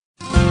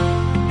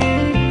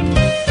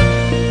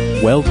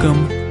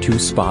Welcome to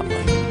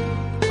Spotlight.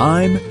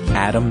 I'm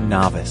Adam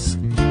Navis.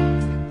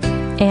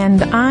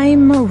 And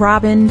I'm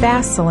Robin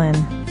Basselin.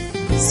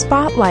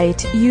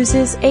 Spotlight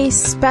uses a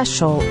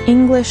special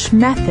English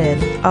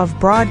method of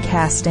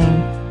broadcasting.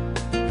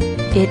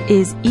 It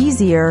is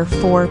easier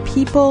for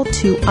people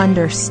to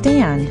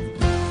understand,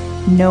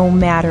 no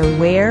matter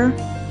where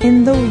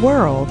in the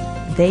world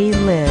they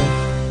live.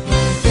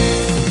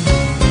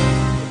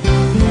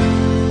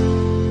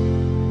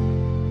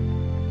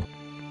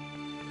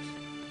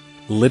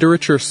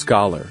 Literature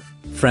scholar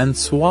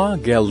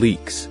François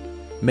Galix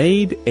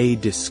made a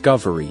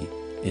discovery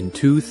in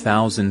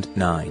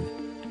 2009.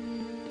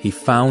 He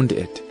found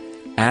it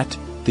at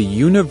the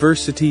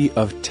University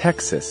of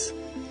Texas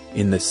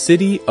in the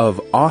city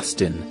of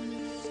Austin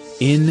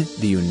in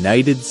the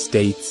United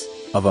States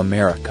of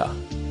America.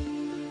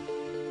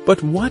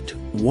 But what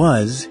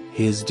was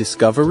his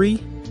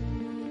discovery?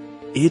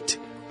 It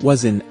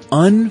was an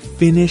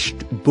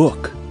unfinished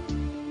book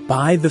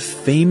by the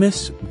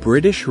famous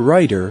British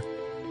writer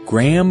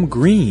Graham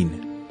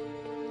Greene.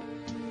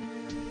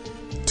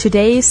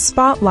 Today's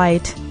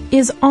spotlight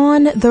is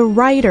on the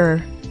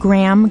writer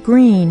Graham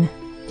Greene.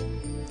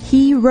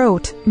 He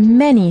wrote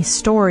many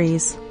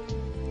stories.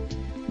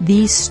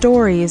 These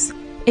stories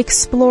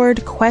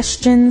explored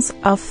questions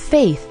of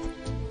faith,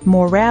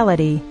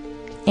 morality,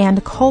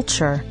 and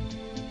culture.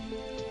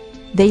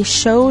 They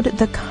showed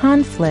the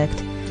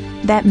conflict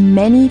that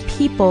many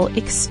people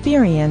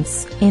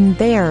experience in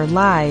their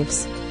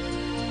lives.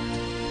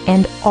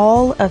 And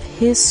all of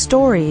his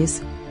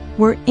stories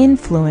were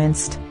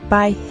influenced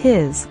by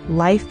his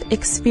life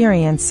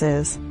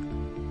experiences.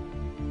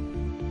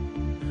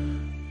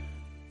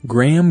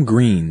 Graham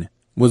Greene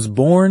was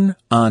born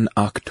on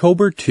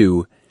October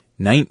 2,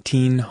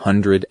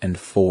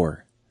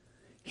 1904.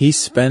 He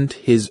spent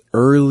his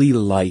early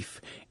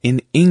life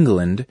in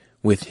England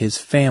with his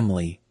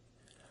family.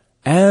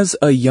 As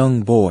a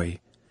young boy,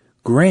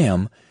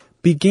 Graham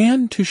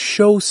began to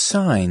show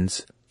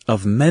signs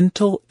of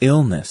mental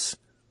illness.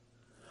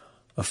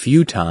 A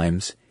few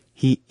times,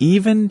 he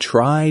even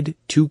tried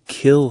to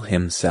kill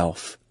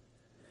himself.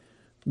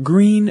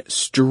 Greene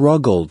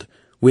struggled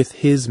with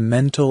his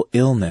mental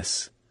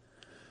illness,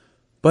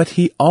 but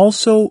he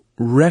also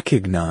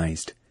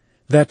recognized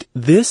that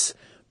this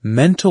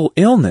mental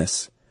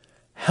illness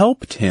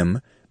helped him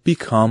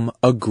become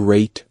a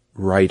great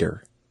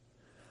writer.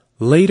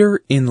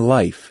 Later in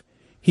life,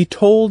 he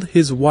told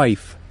his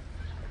wife,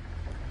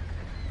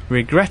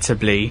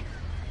 "Regrettably,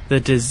 the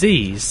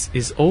disease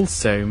is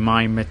also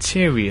my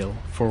material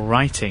for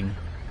writing."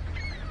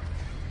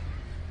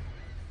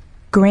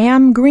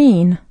 Graham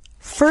Greene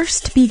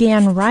first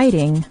began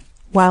writing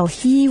while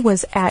he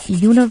was at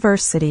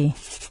university.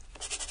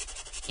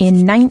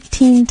 In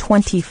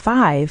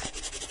 1925,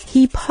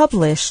 he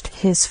published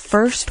his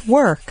first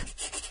work,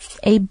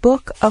 a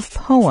book of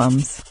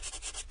poems.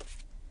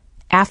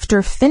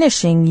 After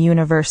finishing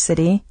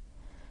university,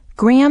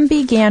 Graham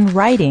began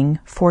writing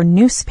for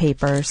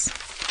newspapers.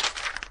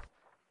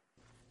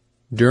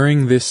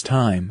 During this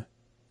time,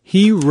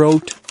 he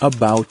wrote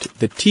about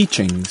the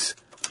teachings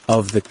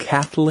of the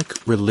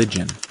Catholic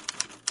religion.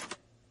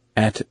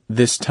 At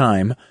this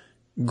time,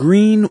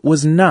 Greene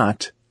was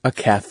not a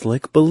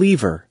Catholic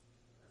believer.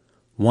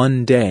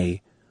 One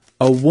day,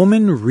 a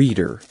woman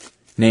reader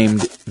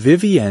named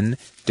Vivienne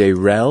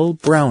Darrell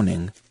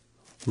Browning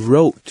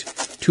wrote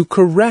to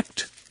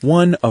correct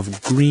one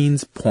of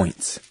Greene's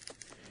points.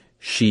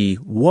 She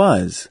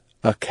was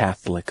a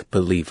Catholic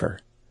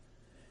believer.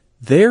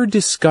 Their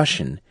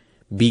discussion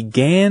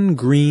began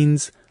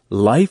Greene's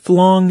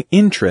lifelong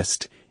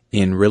interest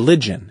in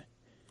religion.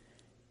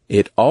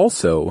 It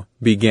also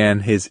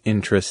began his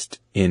interest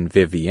in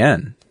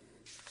Vivienne.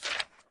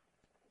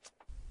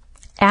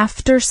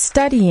 After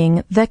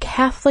studying the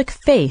Catholic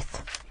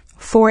faith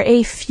for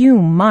a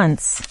few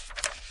months,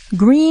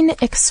 Greene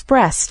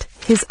expressed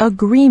his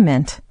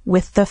agreement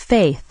with the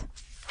faith.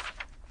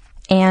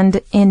 And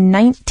in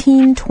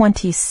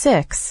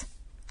 1926,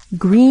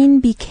 Greene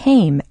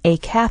became a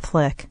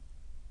Catholic.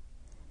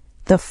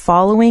 The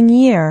following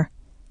year,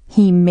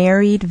 he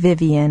married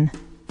Vivienne.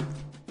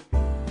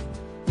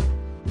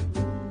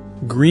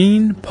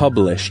 Greene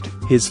published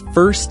his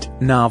first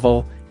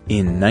novel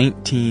in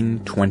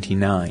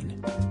 1929.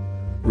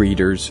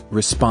 Readers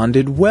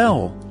responded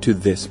well to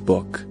this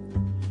book.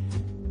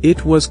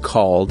 It was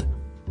called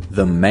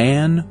The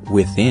Man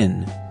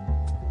Within.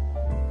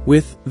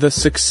 With the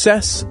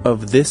success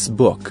of this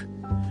book,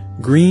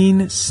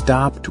 Greene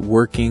stopped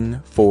working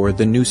for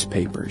the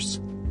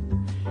newspapers.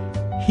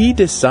 He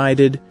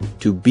decided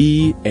to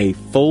be a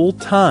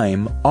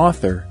full-time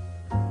author,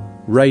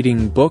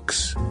 writing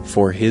books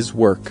for his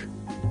work.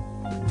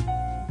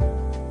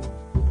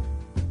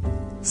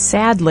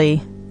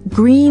 Sadly,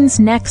 Greene's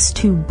next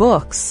two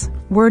books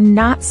were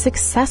not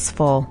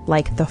successful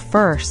like the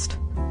first.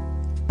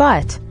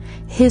 But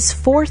his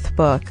fourth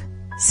book,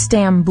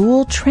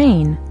 Stamboul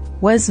Train,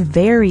 was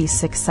very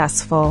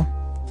successful.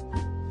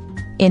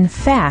 In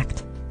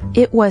fact,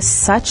 it was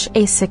such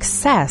a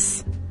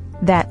success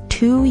that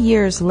 2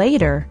 years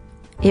later,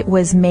 it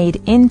was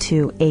made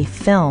into a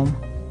film.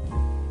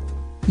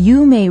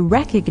 You may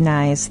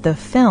recognize the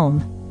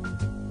film.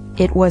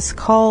 It was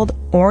called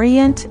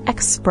Orient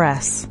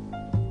Express.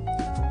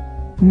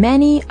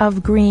 Many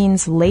of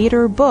Greene's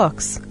later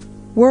books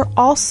were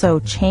also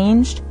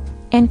changed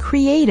and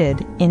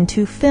created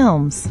into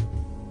films.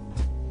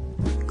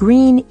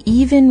 Greene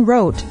even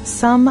wrote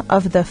some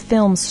of the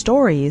film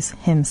stories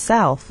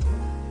himself.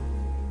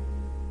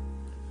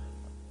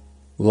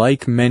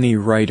 Like many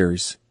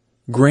writers,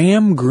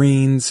 Graham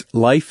Greene's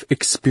life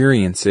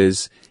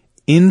experiences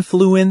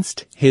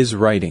influenced his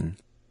writing.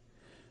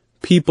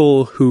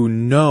 People who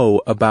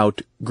know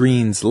about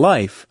Greene's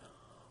life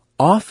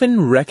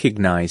often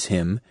recognize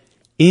him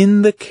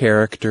in the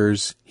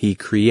characters he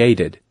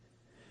created.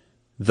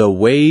 The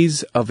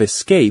Ways of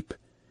Escape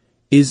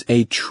is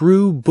a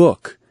true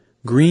book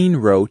Greene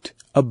wrote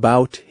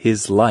about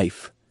his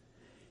life.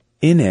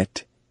 In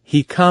it,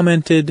 he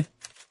commented,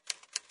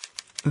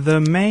 "The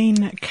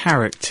main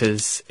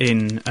characters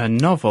in a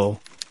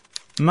novel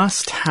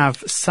must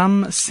have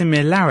some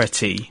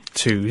similarity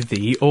to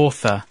the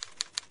author.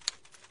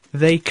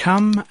 They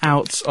come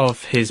out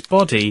of his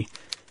body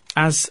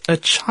as a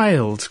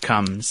child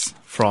comes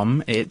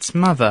from its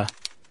mother.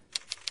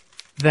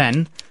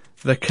 Then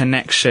the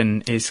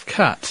connection is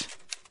cut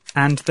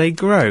and they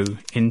grow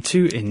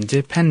into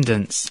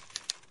independence.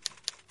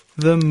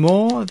 The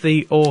more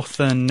the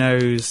author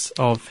knows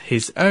of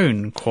his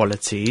own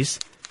qualities,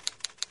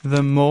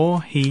 the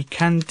more he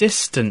can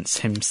distance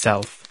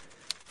himself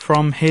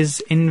from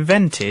his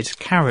invented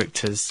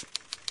characters,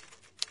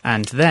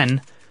 and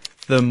then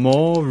the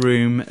more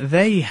room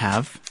they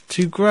have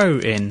to grow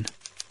in."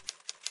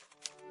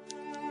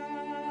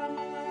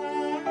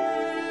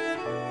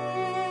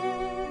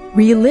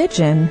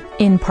 Religion,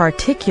 in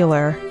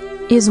particular,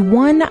 is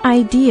one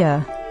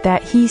idea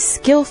that he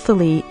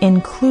skillfully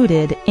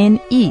included in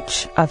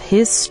each of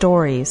his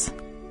stories.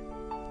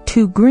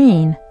 To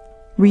Greene,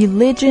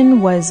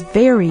 religion was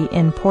very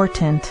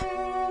important.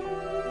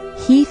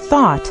 He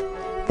thought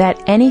that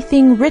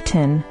anything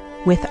written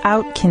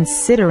without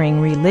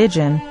considering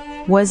religion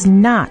was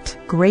not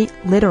great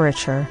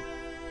literature.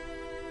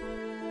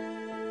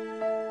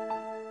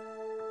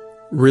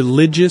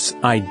 Religious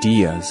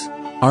ideas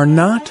are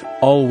not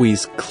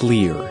always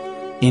clear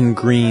in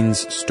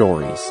Greene's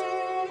stories,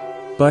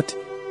 but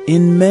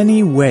in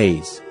many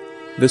ways,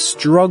 the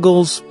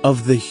struggles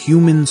of the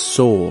human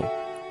soul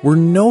were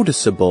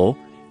noticeable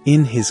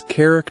in his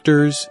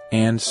characters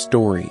and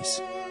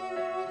stories.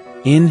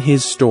 In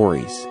his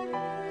stories,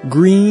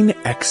 Greene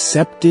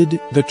accepted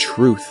the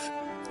truth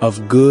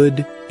of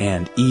good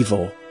and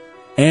evil,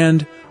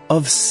 and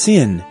of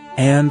sin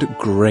and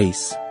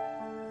grace.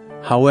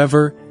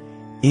 However,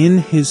 in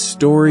his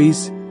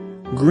stories,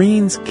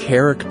 Greene's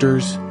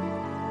characters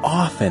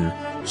often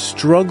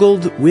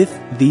struggled with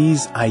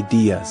these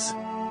ideas,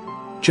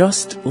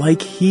 just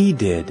like he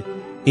did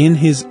in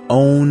his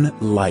own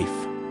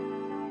life.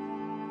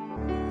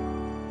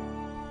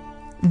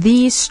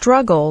 These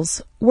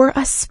struggles were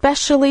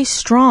especially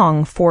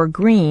strong for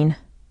Greene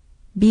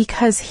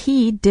because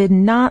he did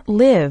not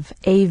live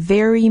a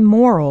very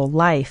moral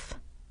life.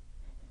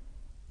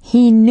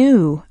 He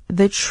knew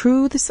the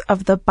truths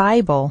of the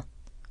Bible,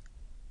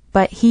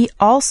 but he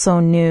also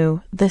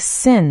knew the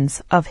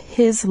sins of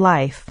his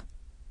life.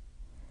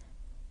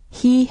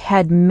 He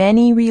had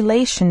many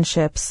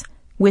relationships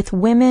with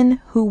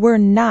women who were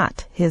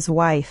not his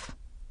wife.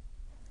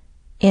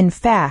 In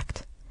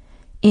fact,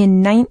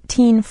 in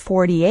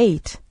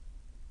 1948,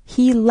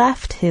 he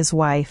left his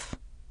wife.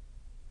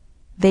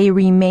 They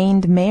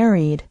remained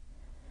married,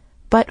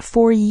 but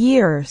for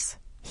years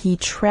he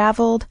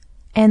traveled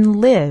and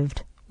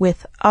lived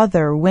with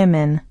other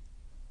women.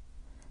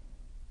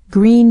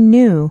 Greene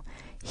knew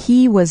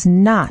he was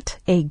not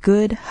a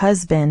good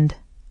husband.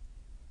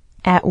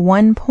 At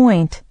one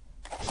point,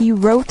 he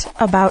wrote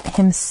about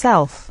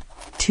himself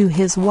to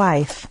his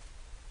wife.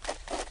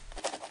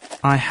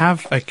 "I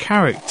have a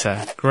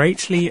character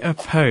greatly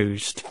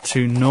opposed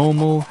to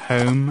normal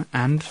home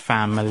and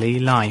family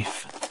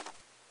life."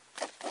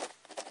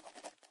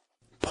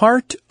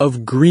 Part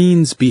of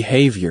Greene's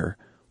behavior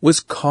was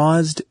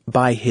caused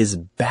by his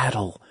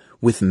battle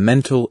with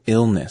mental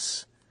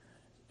illness,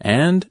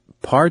 and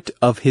part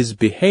of his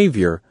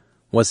behavior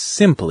was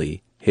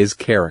simply his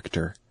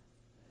character.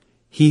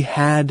 He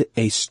had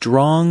a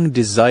strong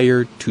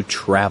desire to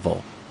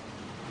travel.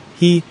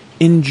 He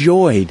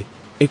enjoyed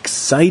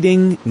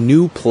exciting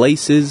new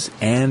places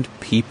and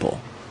people,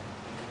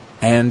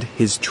 and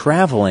his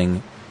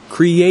traveling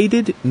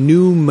created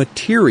new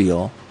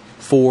material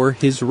for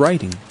his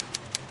writing.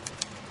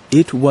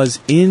 It was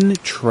in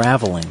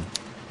traveling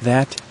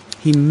that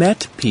he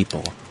met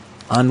people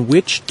on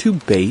which to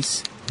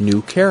base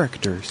new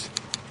characters.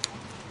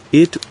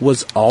 It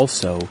was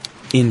also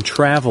in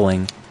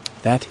traveling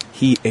that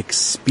he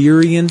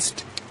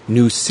experienced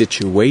new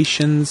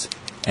situations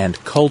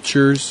and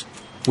cultures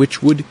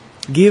which would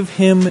give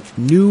him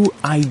new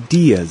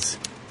ideas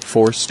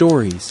for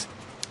stories.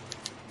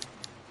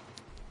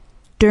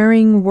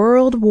 During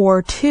World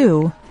War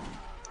II,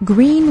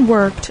 Greene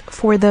worked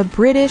for the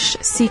British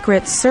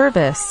Secret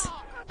Service.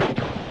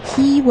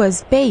 He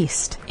was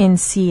based in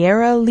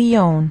Sierra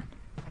Leone,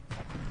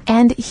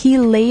 and he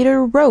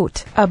later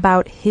wrote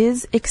about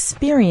his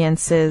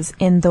experiences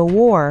in the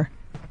war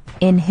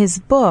in his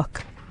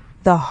book,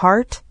 The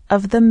Heart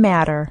of the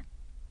Matter.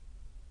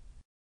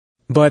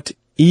 But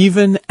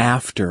even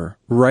after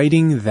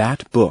writing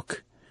that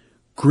book,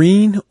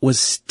 Greene was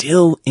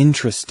still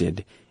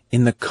interested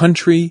in the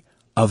country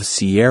of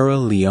Sierra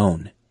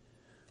Leone.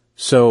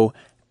 So,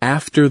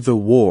 after the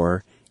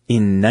war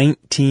in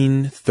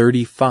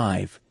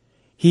 1935,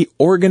 he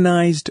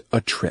organized a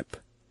trip.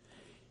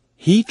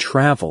 He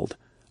traveled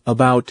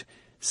about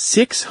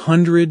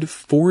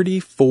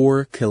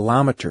 644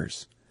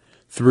 kilometers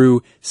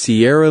through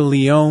Sierra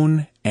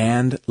Leone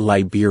and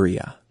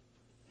Liberia.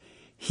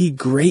 He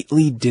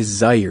greatly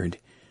desired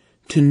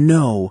to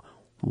know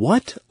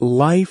what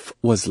life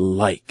was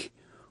like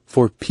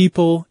for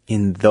people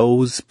in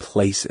those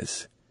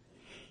places.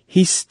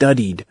 He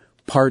studied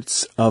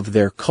parts of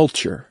their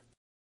culture.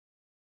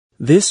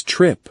 This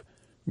trip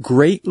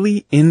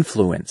greatly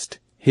influenced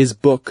his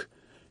book,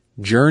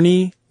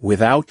 Journey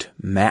Without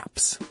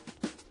Maps.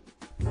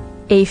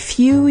 A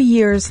few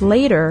years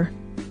later,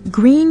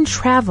 Greene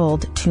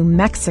traveled to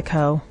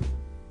Mexico.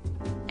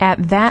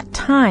 At that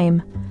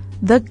time,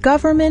 the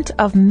government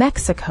of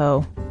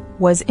Mexico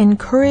was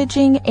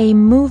encouraging a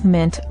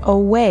movement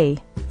away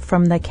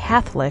from the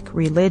Catholic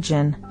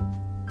religion.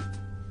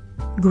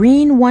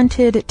 Greene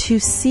wanted to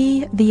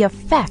see the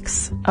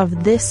effects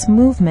of this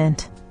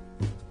movement.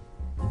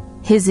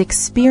 His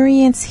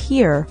experience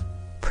here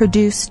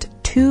produced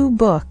 2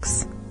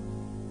 books.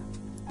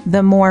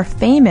 The more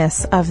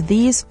famous of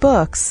these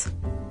books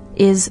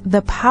is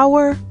The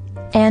Power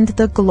and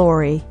the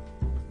Glory,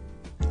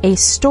 a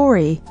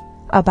story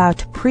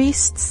about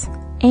priests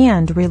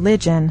and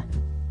religion.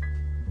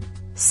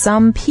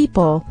 Some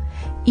people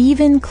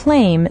even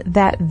claim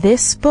that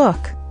this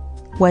book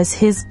was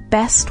his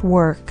best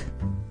work.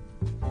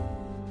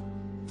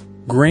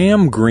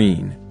 Graham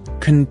Greene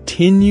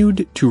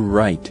continued to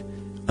write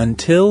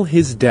until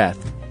his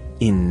death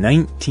in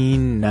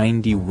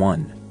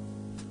 1991.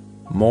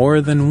 More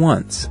than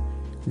once,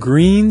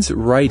 Greene's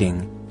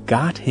writing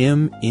got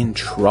him in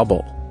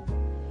trouble.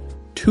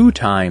 2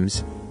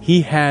 times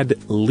he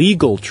had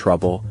legal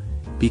trouble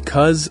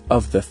because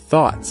of the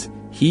thoughts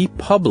he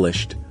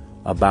published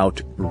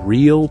about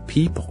real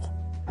people.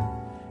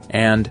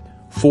 And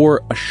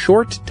for a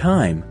short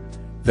time,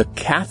 the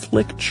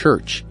Catholic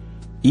Church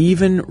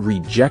even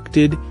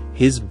rejected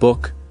his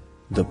book,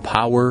 The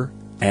Power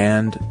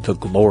and the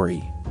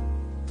Glory.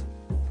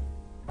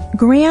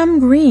 Graham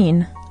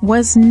Greene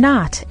was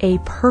not a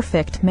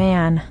perfect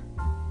man.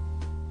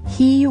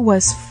 He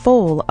was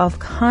full of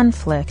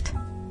conflict,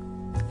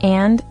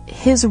 and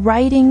his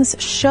writings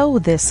show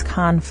this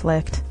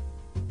conflict.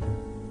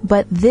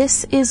 But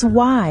this is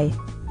why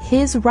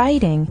his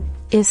writing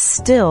is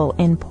still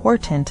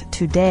important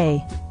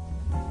today.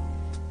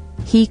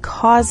 He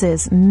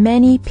causes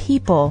many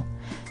people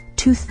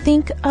to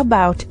think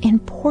about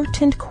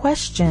important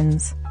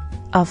questions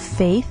of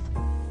faith,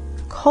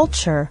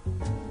 culture,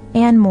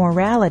 and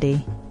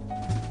morality.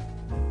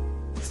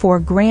 For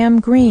Graham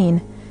Greene,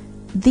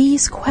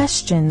 these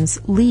questions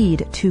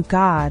lead to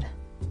God.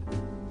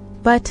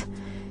 But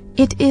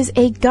it is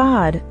a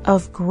God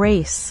of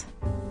grace,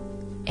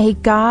 a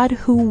God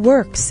who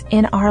works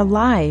in our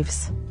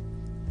lives,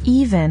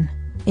 even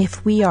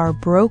if we are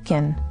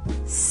broken,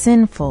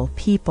 sinful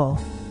people.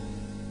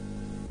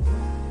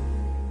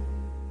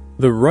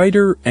 The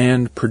writer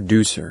and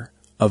producer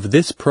of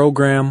this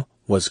program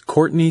was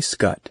Courtney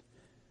Scott.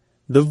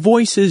 The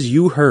voices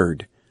you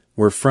heard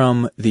were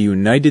from the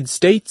United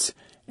States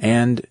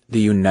and the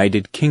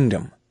United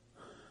Kingdom.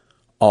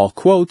 All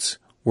quotes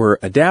were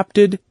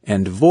adapted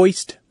and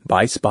voiced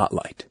by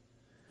Spotlight.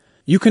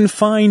 You can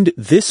find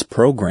this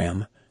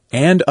program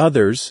and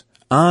others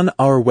on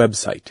our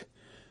website,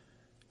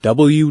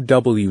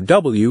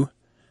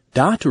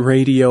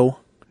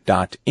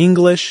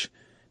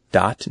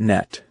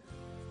 www.radio.english.net.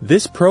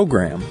 This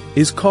program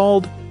is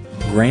called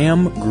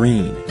Graham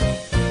Greene.